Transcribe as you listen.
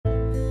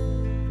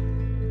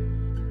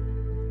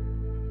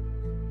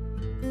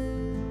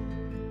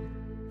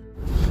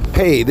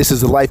Hey, this is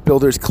the Life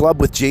Builders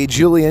Club with Jay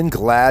Julian.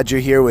 Glad you're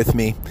here with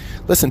me.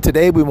 Listen,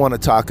 today we want to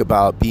talk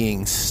about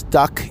being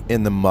stuck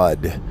in the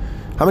mud.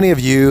 How many of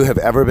you have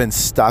ever been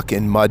stuck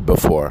in mud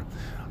before?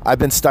 I've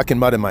been stuck in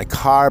mud in my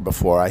car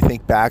before. I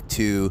think back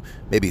to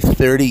maybe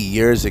 30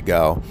 years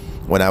ago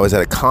when I was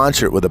at a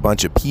concert with a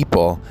bunch of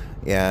people,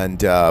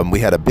 and we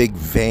had a big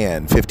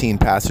van,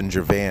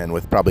 15-passenger van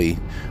with probably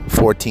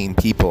 14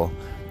 people,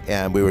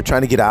 and we were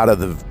trying to get out of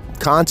the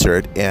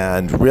concert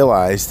and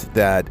realized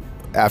that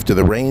after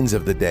the rains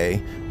of the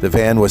day, the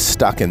van was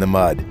stuck in the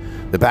mud.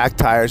 The back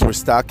tires were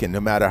stuck, and no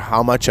matter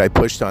how much I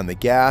pushed on the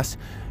gas,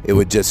 it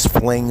would just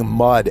fling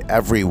mud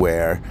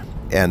everywhere,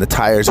 and the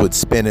tires would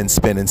spin and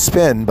spin and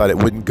spin, but it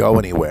wouldn't go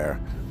anywhere.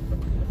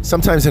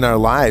 Sometimes in our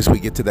lives, we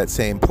get to that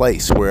same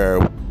place where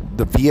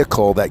the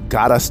vehicle that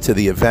got us to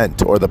the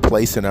event or the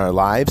place in our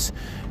lives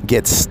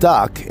gets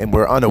stuck, and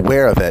we're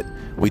unaware of it.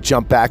 We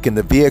jump back in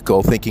the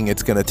vehicle thinking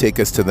it's going to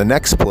take us to the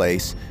next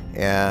place,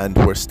 and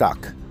we're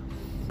stuck.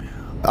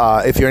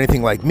 If you're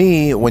anything like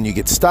me, when you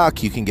get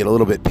stuck, you can get a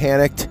little bit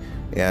panicked.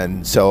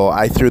 And so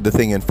I threw the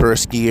thing in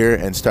first gear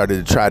and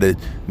started to try to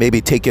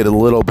maybe take it a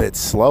little bit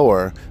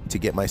slower to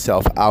get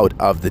myself out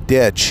of the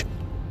ditch.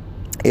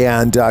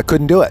 And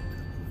couldn't do it.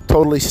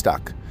 Totally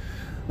stuck.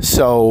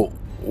 So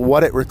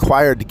what it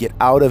required to get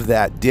out of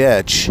that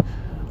ditch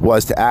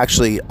was to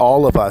actually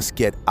all of us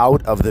get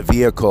out of the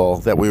vehicle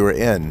that we were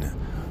in,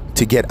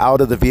 to get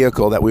out of the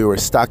vehicle that we were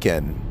stuck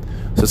in.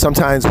 So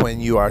sometimes when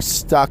you are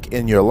stuck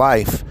in your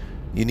life,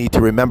 you need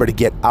to remember to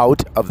get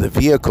out of the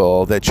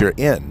vehicle that you're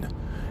in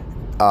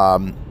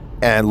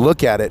and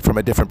look at it from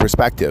a different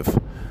perspective.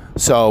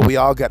 So we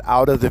all got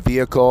out of the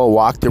vehicle,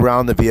 walked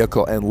around the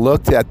vehicle, and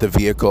looked at the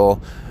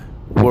vehicle.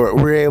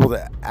 We're able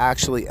to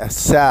actually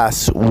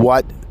assess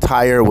what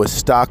tire was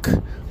stuck,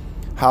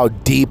 how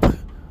deep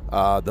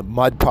the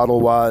mud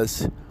puddle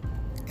was,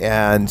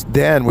 and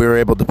then we were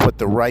able to put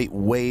the right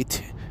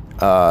weight,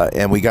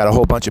 and we got a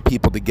whole bunch of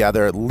people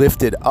together,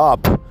 lifted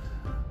up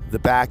the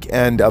back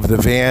end of the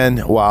van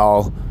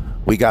while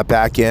we got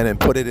back in and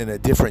put it in a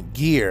different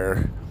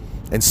gear,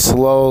 and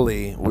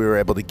slowly we were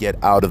able to get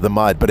out of the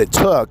mud. But it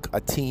took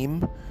a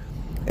team,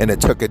 and it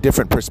took a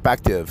different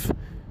perspective,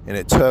 and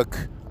it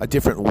took a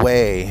different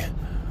way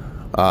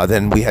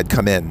than we had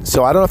come in.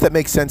 So I don't know if that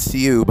makes sense to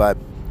you, but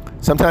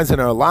sometimes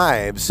in our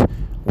lives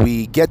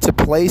we get to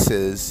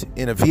places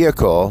in a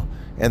vehicle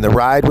and the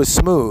ride was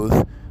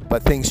smooth,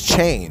 but things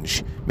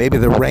change. Maybe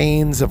the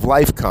rains of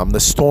life come, the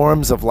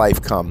storms of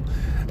life come,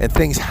 and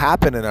things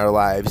happen in our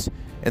lives,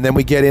 and then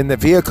we get in the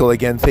vehicle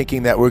again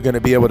thinking that we're going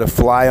to be able to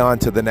fly on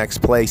to the next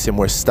place, and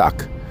we're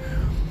stuck.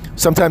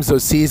 Sometimes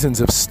those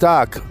seasons of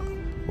stuck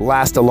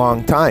last a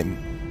long time.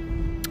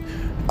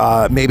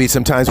 Maybe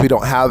sometimes we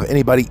don't have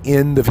anybody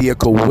in the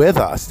vehicle with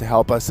us to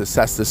help us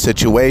assess the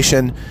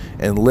situation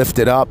and lift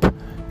it up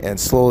and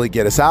slowly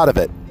get us out of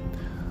it.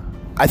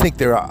 I think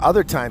there are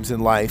other times in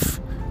life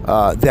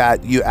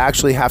that you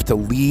actually have to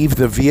leave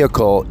the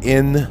vehicle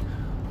in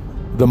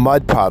the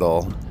mud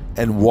puddle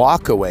and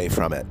walk away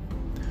from it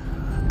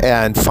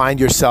and find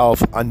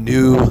yourself a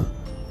new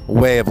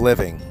way of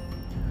living.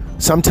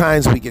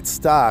 Sometimes we get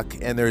stuck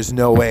and there's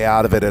no way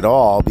out of it at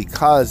all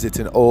because it's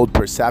an old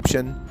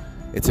perception,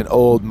 it's an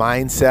old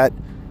mindset,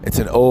 it's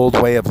an old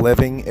way of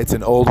living, it's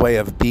an old way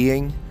of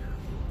being.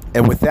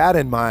 And with that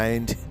in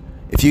mind,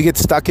 if you get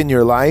stuck in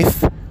your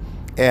life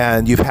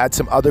and you've had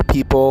some other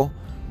people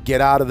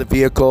get out of the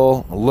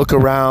vehicle, look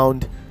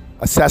around,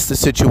 assess the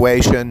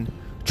situation,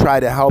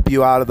 try to help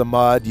you out of the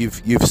mud.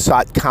 You've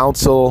sought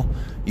counsel,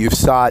 you've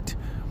sought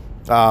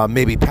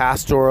maybe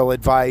pastoral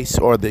advice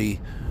or the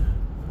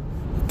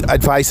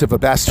advice of a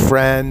best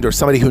friend or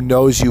somebody who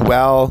knows you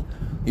well.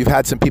 You've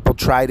had some people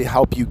try to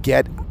help you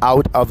get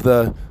out of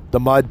the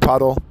mud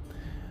puddle.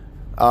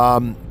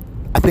 I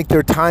think there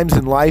are times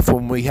in life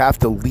when we have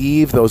to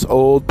leave those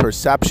old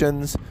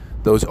perceptions,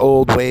 those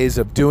old ways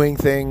of doing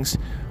things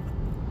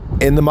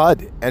in the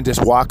mud and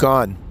just walk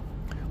on.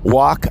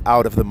 Walk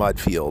out of the mud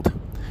field.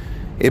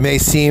 It may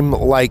seem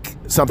like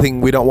something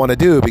we don't want to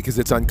do because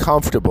it's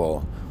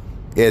uncomfortable.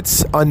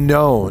 It's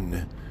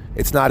unknown.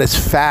 It's not as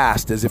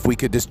fast as if we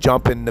could just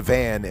jump in the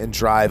van and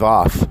drive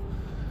off.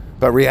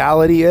 But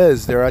reality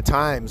is there are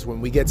times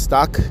when we get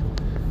stuck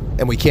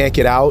and we can't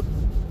get out.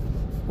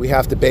 We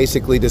have to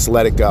basically just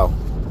let it go.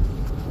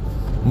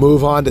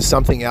 Move on to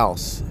something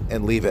else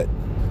and leave it.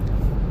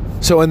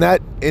 So in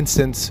that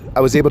instance,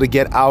 I was able to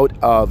get out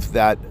of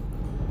that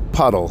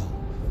puddle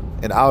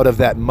and out of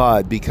that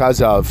mud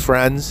because of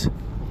friends,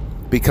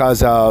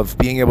 because of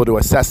being able to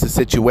assess the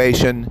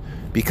situation,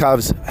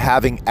 because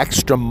having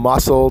extra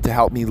muscle to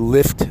help me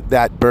lift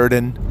that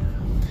burden,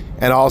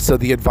 and also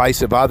the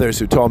advice of others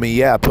who told me,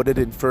 yeah, put it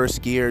in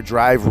first gear,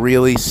 drive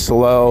really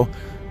slow,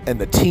 and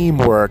the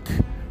teamwork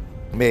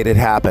made it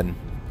happen.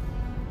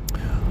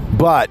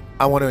 But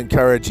I want to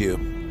encourage you,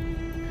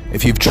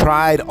 if you've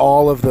tried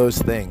all of those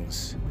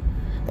things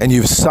and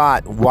you've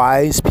sought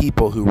wise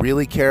people who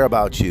really care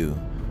about you,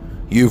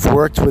 you've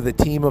worked with a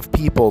team of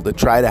people to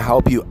try to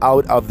help you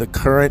out of the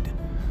current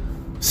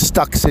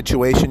stuck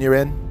situation you're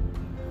in,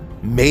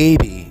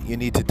 maybe you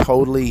need to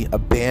totally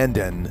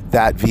abandon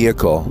that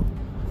vehicle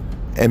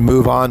and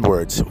move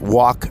onwards,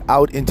 walk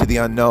out into the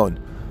unknown.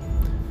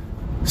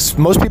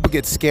 Most people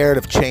get scared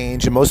of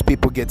change, and most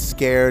people get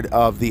scared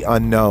of the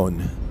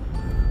unknown.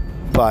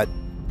 But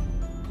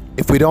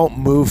if we don't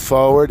move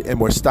forward and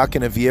we're stuck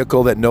in a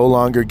vehicle that no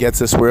longer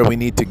gets us where we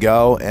need to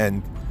go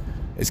and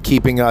is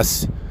keeping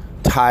us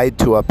tied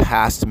to a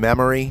past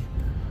memory,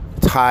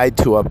 tied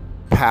to a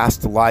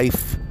past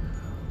life,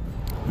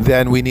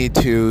 then we need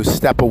to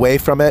step away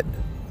from it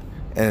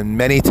and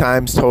many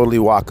times totally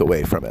walk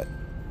away from it.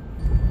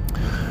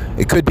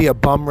 It could be a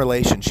bum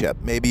relationship.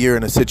 Maybe you're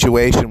in a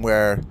situation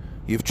where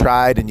you've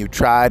tried and you've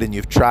tried and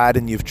you've tried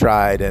and you've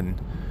tried, and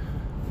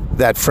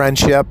that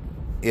friendship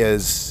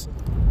is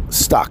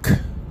stuck.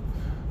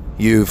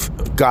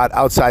 You've got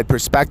outside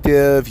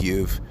perspective,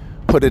 you've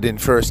put it in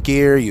first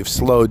gear, you've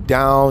slowed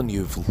down,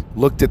 you've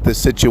looked at the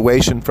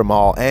situation from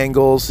all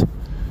angles,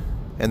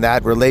 and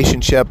that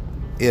relationship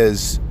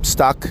is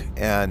stuck,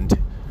 and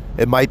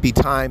it might be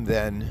time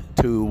then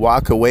to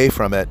walk away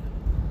from it.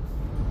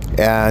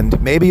 And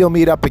maybe you'll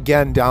meet up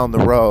again down the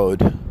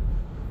road,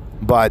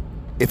 but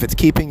if it's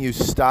keeping you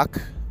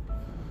stuck,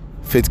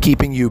 if it's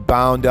keeping you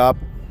bound up,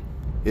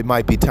 it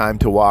might be time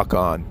to walk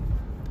on.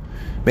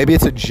 Maybe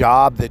it's a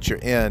job that you're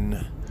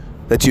in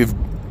that you've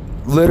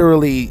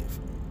literally,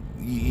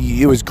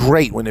 it was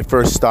great when it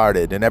first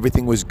started and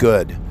everything was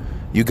good.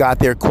 You got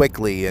there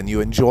quickly and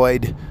you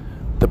enjoyed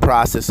the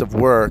process of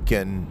work,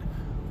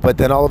 but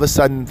then all of a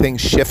sudden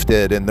things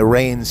shifted and the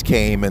rains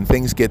came and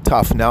things get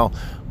tough. Now,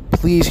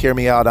 please hear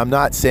me out. I'm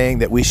not saying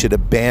that we should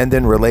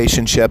abandon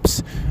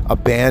relationships,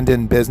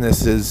 abandon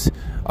businesses,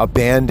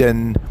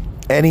 abandon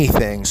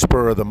anything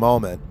spur of the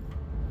moment.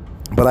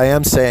 But I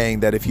am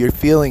saying that if you're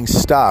feeling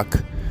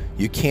stuck,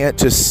 you can't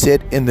just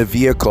sit in the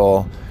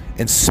vehicle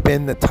and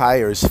spin the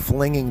tires,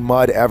 flinging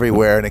mud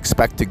everywhere and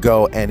expect to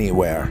go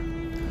anywhere.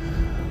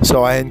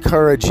 So I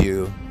encourage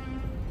you,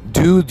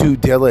 do due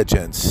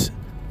diligence.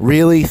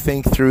 Really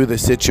think through the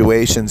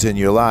situations in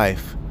your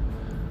life.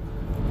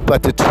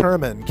 But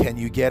determine, can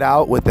you get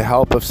out with the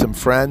help of some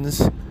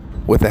friends,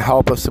 with the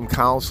help of some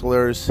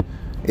counselors?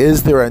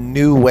 Is there a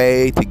new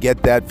way to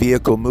get that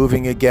vehicle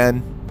moving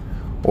again?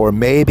 Or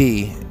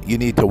maybe you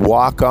need to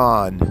walk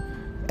on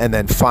and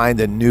then find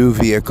a new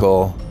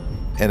vehicle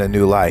and a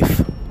new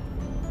life.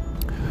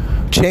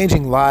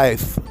 Changing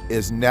life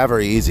is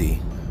never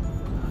easy.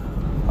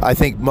 I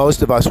think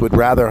most of us would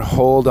rather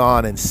hold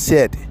on and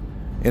sit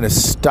in a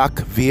stuck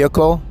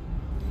vehicle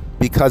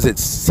because it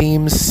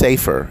seems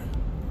safer,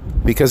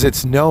 because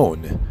it's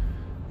known,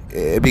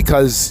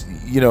 because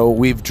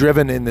we've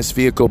driven in this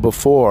vehicle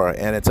before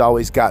and it's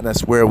always gotten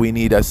us where we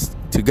need us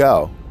to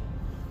go.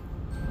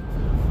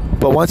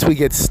 But once we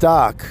get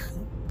stuck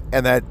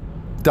and that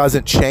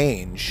doesn't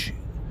change,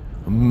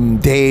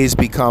 days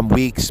become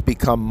weeks,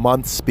 become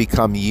months,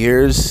 become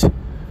years,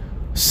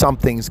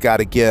 something's got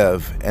to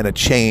give and a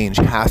change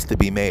has to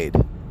be made.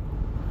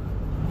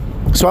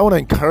 So I want to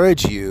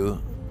encourage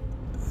you,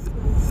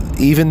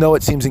 even though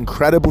it seems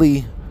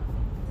incredibly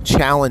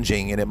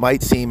challenging and it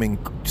might seem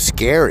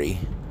scary,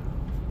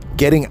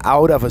 getting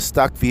out of a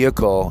stuck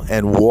vehicle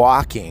and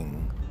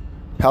walking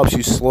helps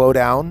you slow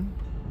down,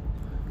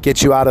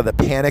 gets you out of the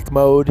panic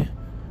mode,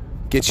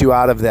 gets you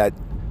out of that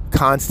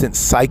constant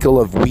cycle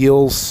of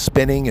wheels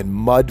spinning and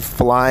mud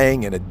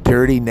flying in a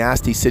dirty,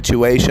 nasty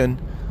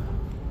situation.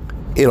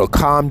 It'll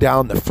calm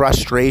down the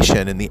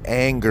frustration and the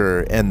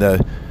anger and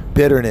the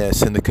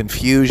bitterness and the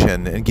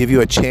confusion and give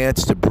you a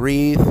chance to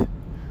breathe.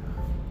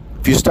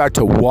 If you start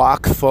to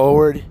walk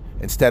forward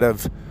instead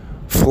of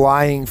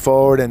flying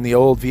forward in the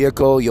old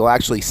vehicle, you'll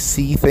actually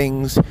see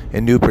things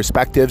in new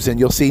perspectives, and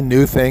you'll see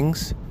new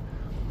things.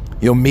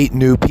 You'll meet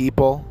new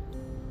people.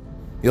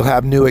 You'll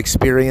have new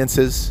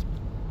experiences.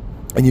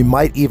 And you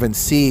might even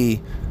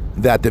see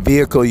that the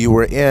vehicle you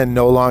were in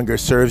no longer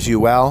serves you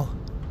well,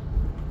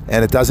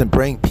 and it doesn't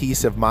bring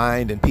peace of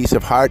mind and peace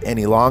of heart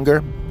any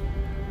longer.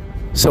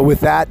 So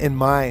with that in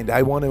mind,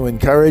 I want to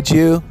encourage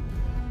you,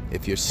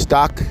 if you're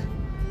stuck,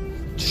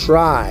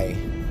 try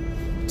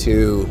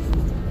to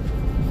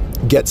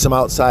get some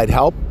outside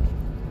help,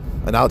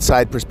 an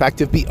outside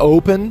perspective. Be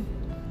open.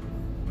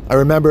 I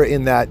remember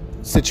in that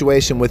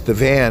situation with the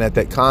van at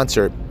that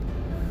concert,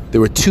 there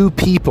were two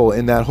people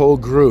in that whole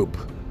group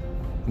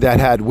that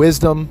had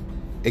wisdom,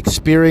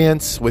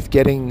 experience with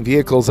getting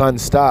vehicles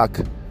unstuck,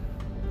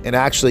 and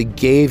actually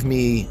gave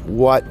me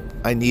what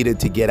I needed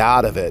to get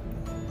out of it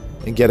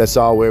and get us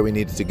all where we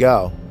needed to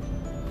go.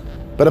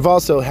 But I've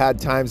also had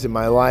times in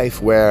my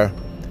life where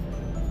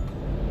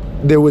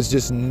there was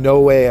just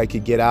no way I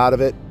could get out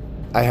of it.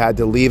 I had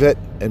to leave it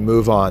and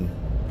move on.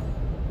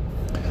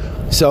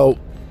 So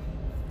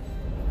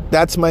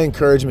that's my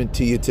encouragement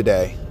to you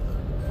today.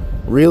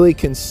 Really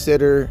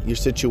consider your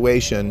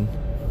situation.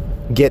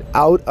 Get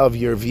out of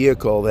your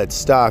vehicle that's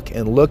stuck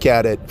and look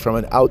at it from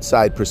an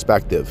outside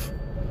perspective.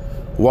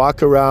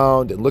 Walk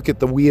around and look at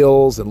the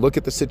wheels and look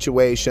at the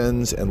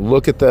situations and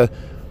look at the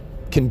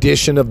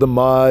condition of the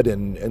mud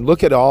and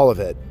look at all of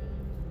it.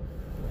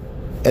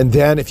 And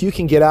then if you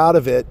can get out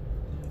of it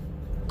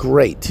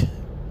great.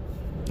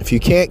 If you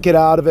can't get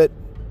out of it,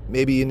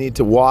 maybe you need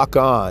to walk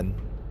on,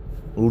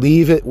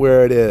 leave it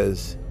where it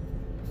is,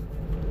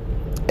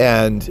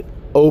 and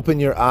open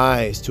your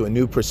eyes to a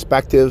new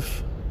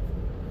perspective,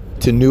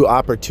 to new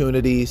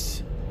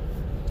opportunities,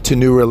 to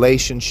new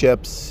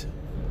relationships,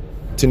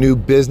 to new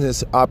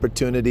business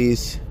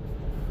opportunities,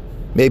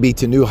 maybe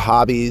to new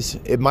hobbies.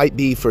 It might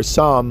be for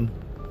some,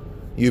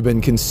 you've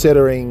been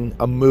considering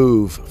a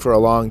move for a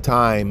long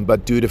time,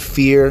 but due to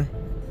fear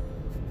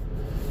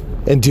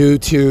and due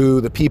to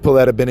the people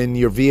that have been in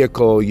your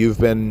vehicle, you've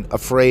been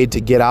afraid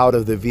to get out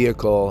of the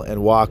vehicle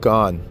and walk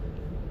on.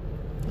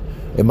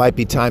 It might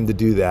be time to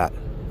do that.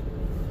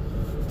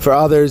 For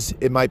others,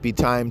 it might be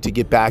time to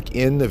get back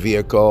in the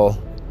vehicle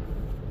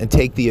and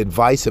take the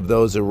advice of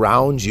those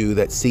around you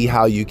that see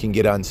how you can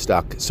get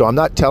unstuck. So I'm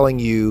not telling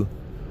you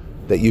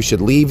that you should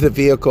leave the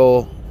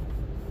vehicle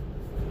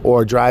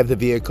or drive the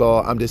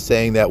vehicle. I'm just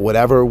saying that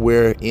whatever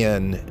we're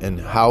in and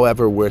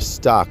however we're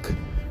stuck,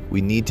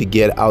 we need to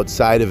get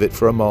outside of it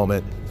for a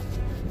moment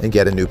and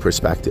get a new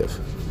perspective.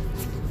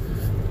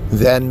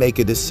 Then make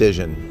a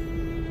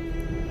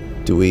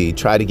decision. Do we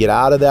try to get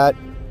out of that,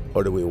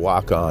 or do we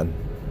walk on?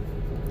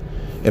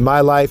 In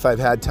my life, I've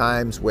had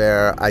times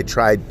where I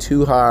tried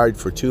too hard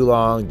for too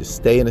long to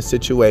stay in a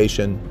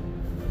situation,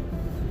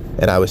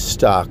 and I was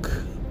stuck.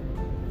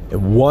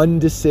 And one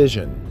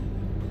decision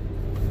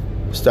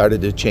started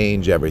to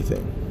change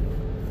everything.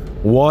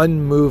 One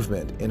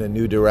movement in a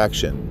new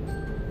direction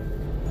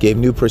gave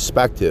new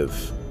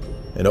perspective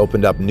and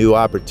opened up new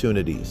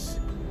opportunities.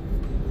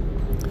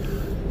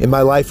 In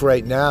my life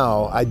right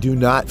now, I do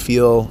not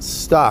feel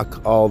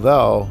stuck,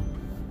 although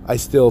I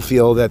still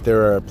feel that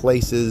there are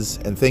places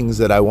and things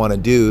that I want to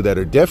do that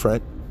are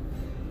different.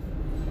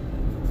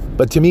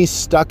 But to me,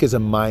 stuck is a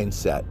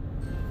mindset.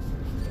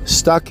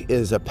 Stuck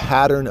is a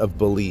pattern of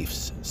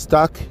beliefs.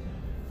 Stuck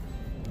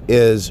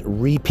is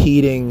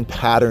repeating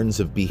patterns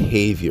of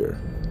behavior.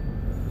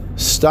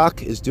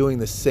 Stuck is doing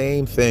the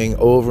same thing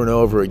over and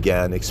over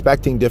again,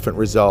 expecting different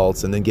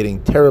results, and then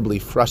getting terribly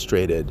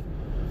frustrated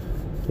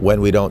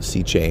when we don't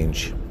see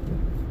change.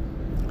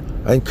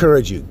 I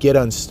encourage you, get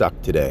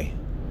unstuck today.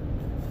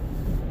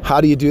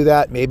 How do you do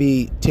that?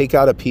 Maybe take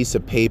out a piece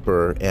of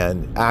paper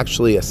and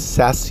actually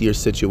assess your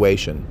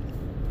situation.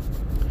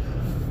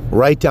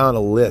 Write down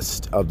a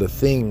list of the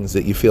things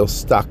that you feel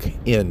stuck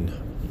in.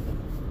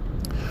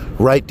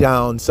 Write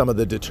down some of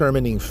the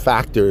determining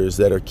factors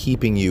that are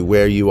keeping you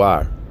where you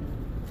are.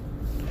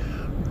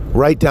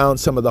 Write down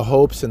some of the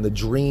hopes and the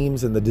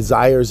dreams and the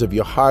desires of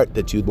your heart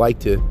that you'd like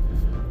to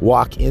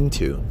walk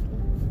into.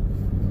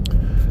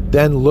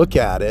 Then look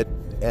at it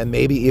and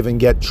maybe even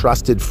get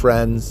trusted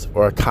friends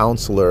or a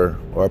counselor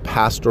or a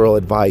pastoral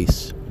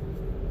advice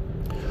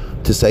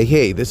to say,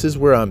 hey, this is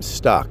where I'm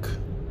stuck.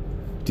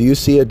 Do you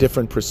see a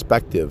different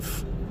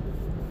perspective?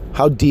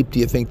 How deep do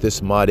you think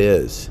this mud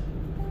is?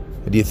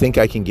 Do you think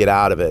I can get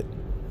out of it?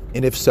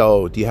 And if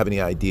so, do you have any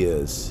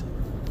ideas?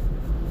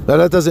 Now,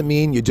 that doesn't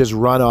mean you just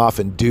run off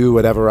and do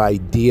whatever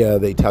idea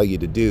they tell you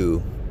to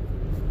do,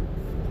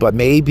 but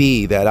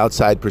maybe that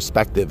outside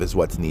perspective is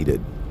what's needed.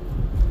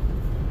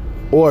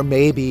 Or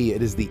maybe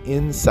it is the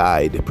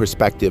inside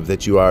perspective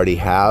that you already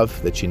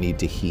have that you need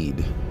to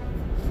heed.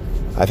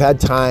 I've had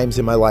times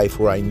in my life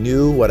where I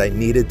knew what I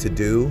needed to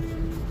do,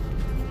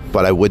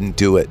 but I wouldn't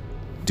do it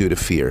due to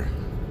fear.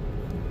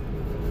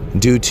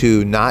 Due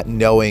to not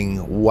knowing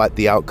what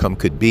the outcome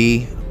could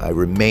be, I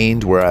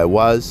remained where I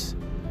was.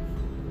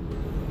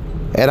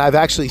 And I've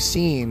actually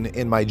seen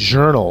in my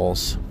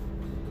journals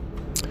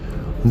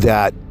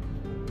that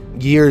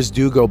years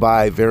do go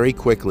by very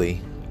quickly.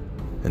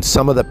 And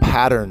some of the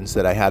patterns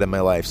that I had in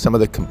my life, some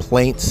of the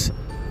complaints,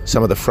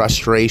 some of the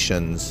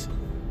frustrations,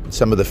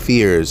 some of the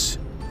fears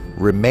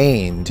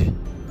remained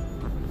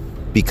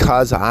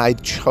because I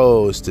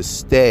chose to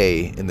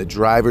stay in the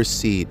driver's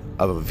seat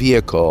of a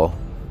vehicle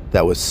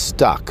that was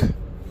stuck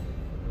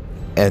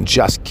and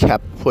just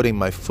kept putting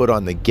my foot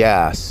on the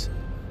gas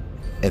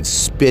and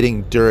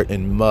spitting dirt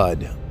and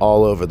mud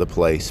all over the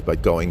place,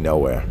 but going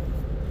nowhere.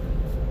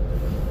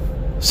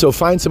 So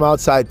find some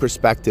outside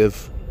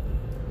perspective.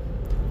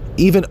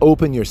 Even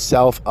open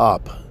yourself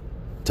up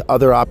to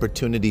other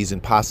opportunities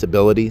and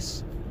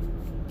possibilities.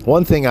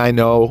 One thing I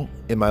know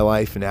in my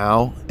life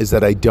now is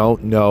that I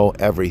don't know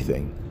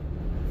everything.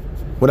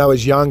 When I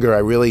was younger, I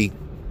really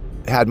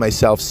had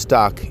myself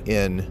stuck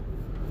in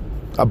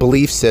a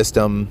belief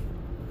system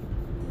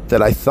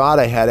that I thought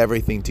I had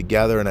everything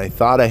together and I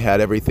thought I had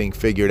everything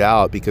figured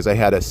out because I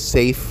had a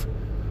safe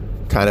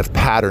kind of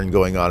pattern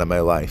going on in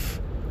my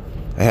life.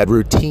 I had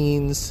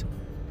routines,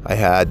 I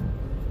had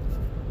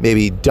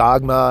maybe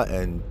dogma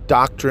and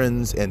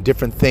doctrines and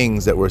different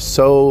things that were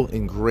so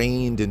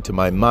ingrained into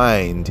my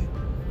mind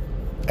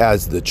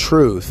as the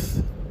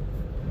truth,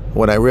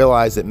 when I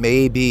realized that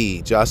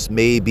maybe, just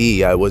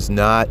maybe, I was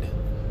not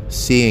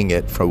seeing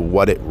it for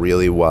what it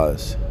really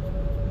was.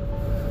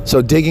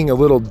 So digging a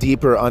little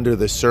deeper under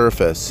the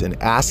surface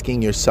and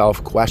asking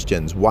yourself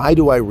questions. Why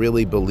do I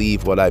really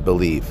believe what I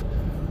believe?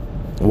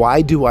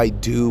 Why do I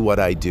do what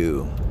I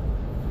do?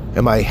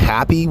 Am I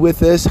happy with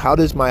this? How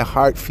does my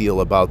heart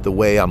feel about the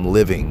way I'm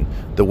living,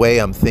 the way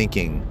I'm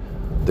thinking,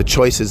 the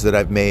choices that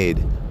I've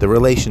made, the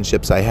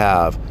relationships I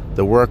have,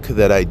 the work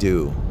that I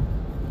do?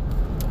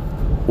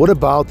 What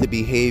about the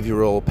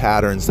behavioral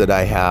patterns that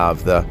I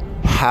have, the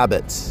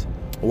habits?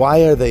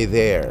 Why are they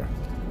there?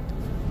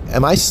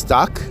 Am I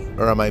stuck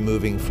or am I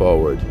moving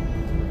forward?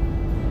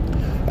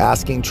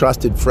 Asking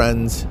trusted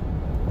friends,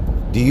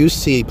 do you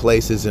see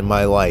places in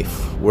my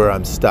life where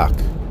I'm stuck?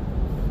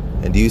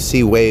 And do you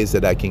see ways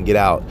that I can get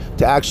out?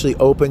 To actually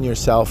open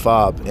yourself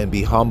up and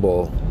be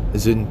humble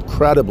is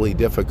incredibly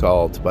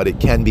difficult, but it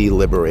can be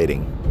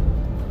liberating.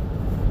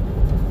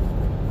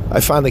 I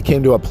finally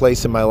came to a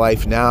place in my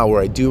life now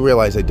where I do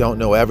realize I don't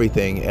know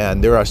everything,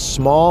 and there are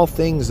small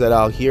things that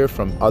I'll hear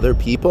from other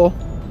people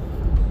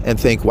and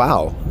think,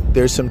 wow,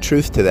 there's some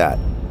truth to that.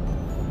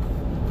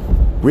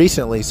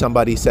 Recently,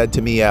 somebody said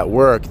to me at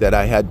work that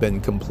I had been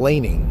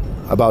complaining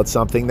about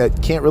something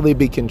that can't really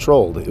be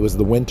controlled. It was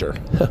the winter.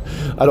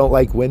 I don't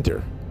like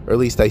winter, or at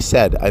least I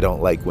said I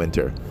don't like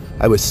winter.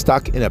 I was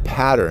stuck in a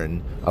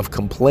pattern of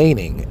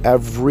complaining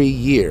every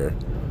year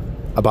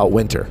about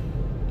winter.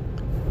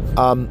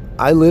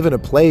 I live in a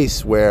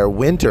place where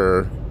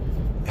winter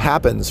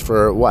happens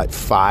for what,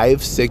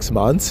 5-6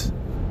 months?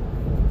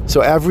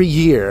 So every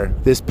year,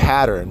 this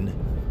pattern,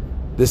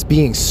 this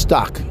being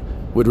stuck,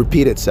 would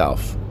repeat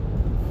itself.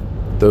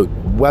 The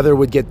weather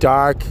would get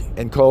dark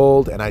and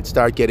cold, and I'd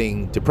start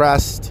getting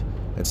depressed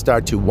and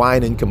start to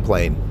whine and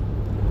complain.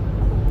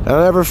 And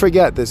I'll never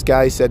forget, this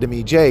guy said to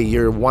me, Jay,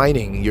 you're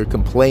whining, you're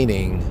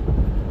complaining,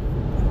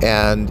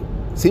 and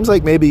it seems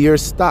like maybe you're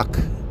stuck.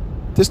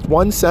 Just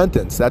one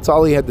sentence, that's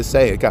all he had to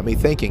say. It got me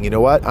thinking, you know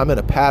what? I'm in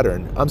a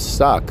pattern. I'm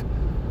stuck.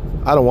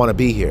 I don't want to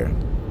be here.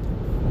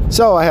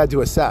 So I had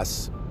to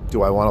assess,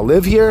 do I want to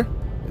live here?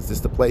 Is this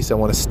the place I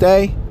want to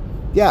stay?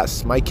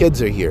 Yes, my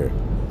kids are here.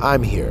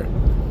 I'm here.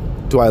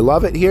 Do I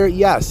love it here?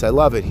 Yes, I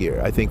love it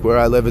here. I think where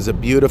I live is a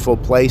beautiful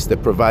place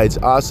that provides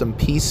awesome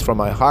peace for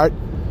my heart,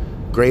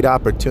 great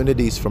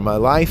opportunities for my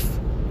life,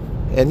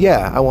 and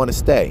yeah, I want to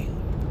stay.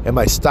 Am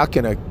I stuck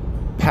in a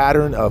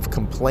pattern of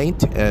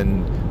complaint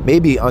and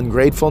maybe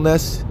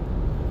ungratefulness?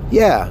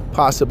 Yeah,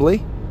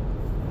 possibly.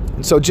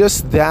 And so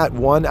just that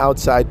one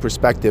outside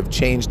perspective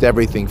changed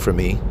everything for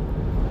me.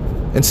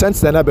 And since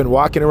then, I've been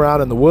walking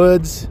around in the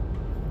woods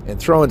and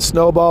throwing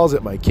snowballs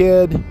at my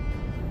kid,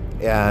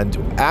 and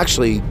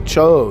actually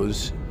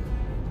chose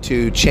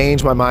to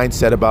change my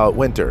mindset about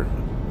winter.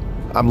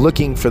 I'm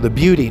looking for the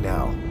beauty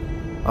now.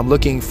 I'm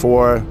looking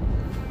for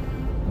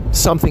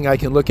something I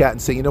can look at and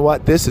say, you know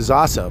what, this is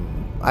awesome.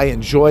 I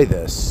enjoy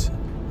this.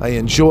 I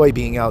enjoy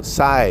being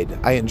outside.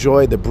 I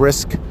enjoy the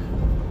brisk,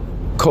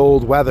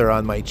 cold weather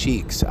on my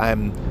cheeks.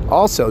 I'm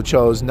also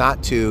chose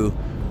not to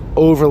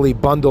overly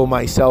bundle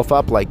myself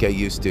up like I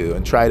used to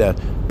and try to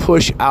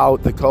push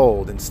out the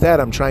cold. Instead,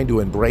 I'm trying to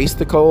embrace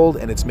the cold,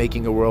 and it's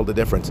making a world of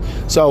difference.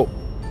 So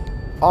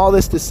all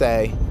this to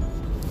say,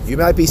 you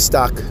might be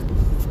stuck.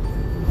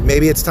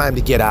 Maybe it's time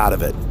to get out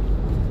of it.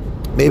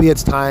 Maybe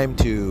it's time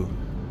to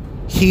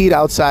heed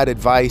outside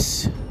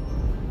advice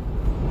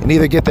and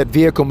either get that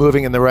vehicle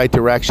moving in the right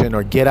direction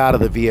or get out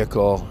of the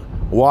vehicle,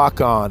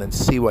 walk on, and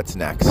see what's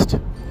next.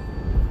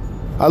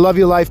 I love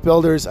you, Life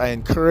Builders. I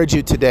encourage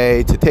you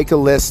today to take a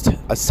list,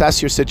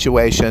 assess your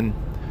situation,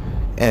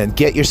 and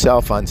get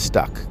yourself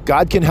unstuck.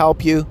 God can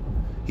help you.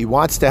 He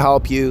wants to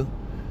help you.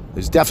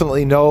 There's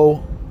definitely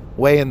no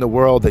way in the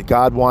world that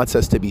God wants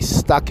us to be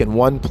stuck in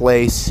one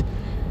place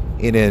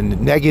in a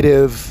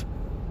negative,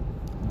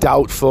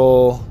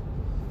 doubtful,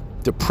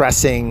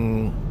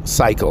 depressing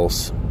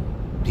cycles.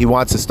 He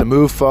wants us to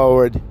move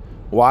forward,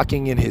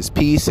 walking in His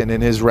peace and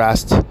in His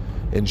rest,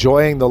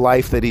 enjoying the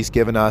life that He's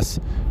given us,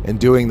 and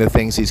doing the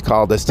things He's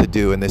called us to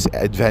do in this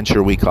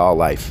adventure we call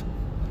life.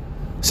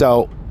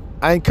 So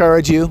I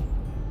encourage you,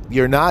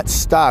 you're not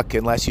stuck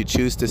unless you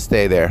choose to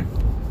stay there.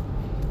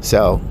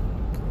 So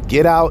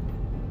get out,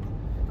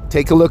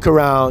 take a look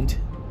around,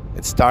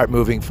 and start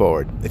moving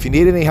forward. If you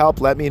need any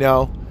help, let me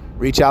know.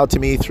 Reach out to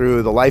me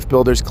through the Life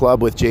Builders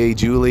Club with Jay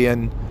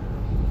Julian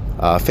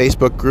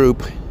Facebook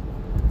group,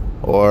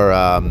 or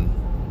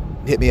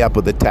hit me up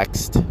with a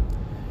text.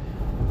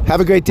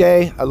 Have a great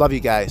day. I love you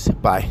guys.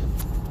 Bye.